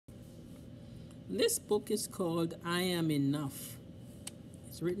This book is called I Am Enough.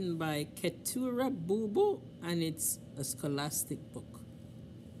 It's written by Keturah Bubu and it's a scholastic book.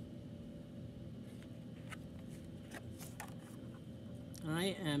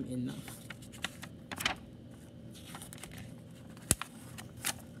 I am enough.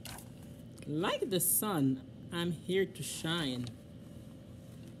 Like the sun, I'm here to shine.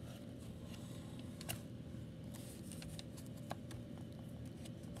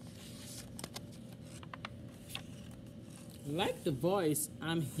 Like the voice,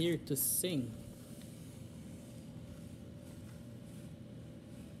 I'm here to sing.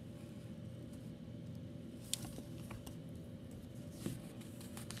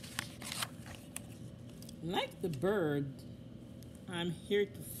 Like the bird, I'm here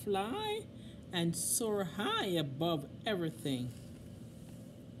to fly and soar high above everything.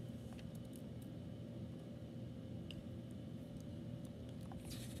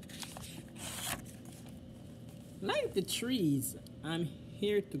 Like the trees, I'm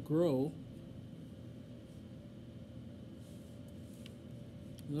here to grow.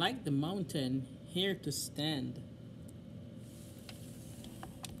 Like the mountain, here to stand.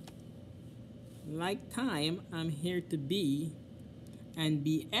 Like time, I'm here to be and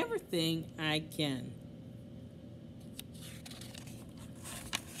be everything I can.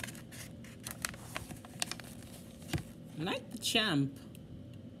 Like the champ,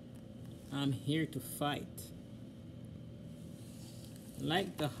 I'm here to fight.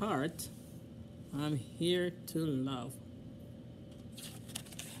 Like the heart, I'm here to love.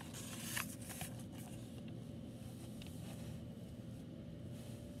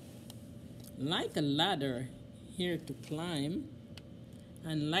 Like a ladder, here to climb,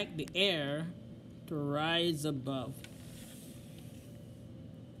 and like the air, to rise above.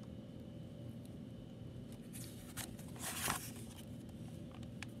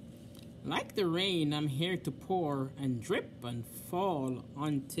 Like the rain, I'm here to pour and drip and fall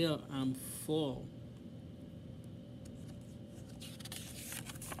until I'm full.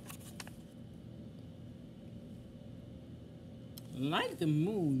 Like the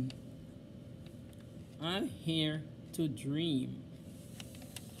moon, I'm here to dream.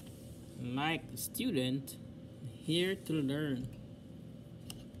 Like the student, here to learn.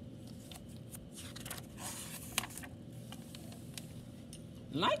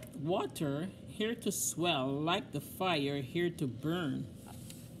 Like water, here to swell. Like the fire, here to burn.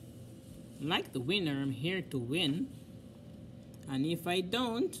 Like the winner, I'm here to win. And if I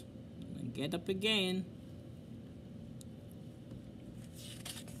don't, I get up again.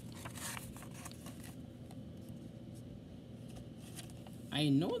 I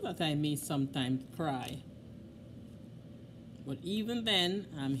know that I may sometimes cry, but even then,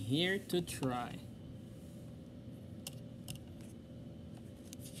 I'm here to try.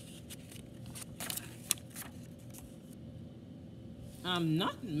 I'm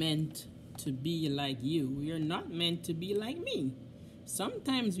not meant to be like you. You're not meant to be like me.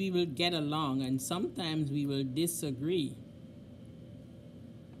 Sometimes we will get along and sometimes we will disagree.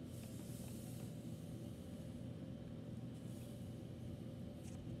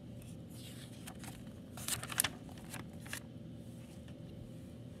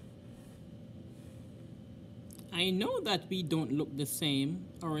 I know that we don't look the same,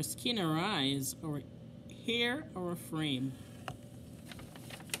 our skin, our eyes, our hair, our frame.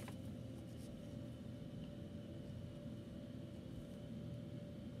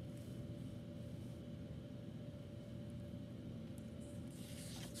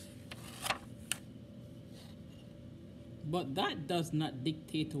 But that does not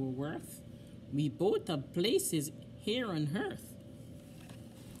dictate our worth. We both have places here on earth.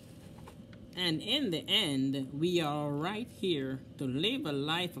 And in the end, we are right here to live a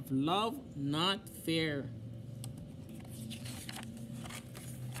life of love, not fear.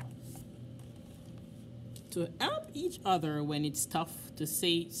 To help each other when it's tough, to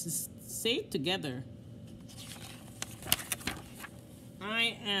say together,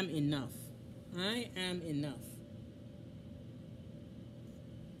 I am enough. I am enough.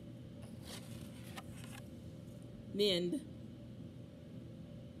 The end.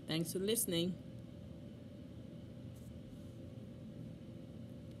 Thanks for listening.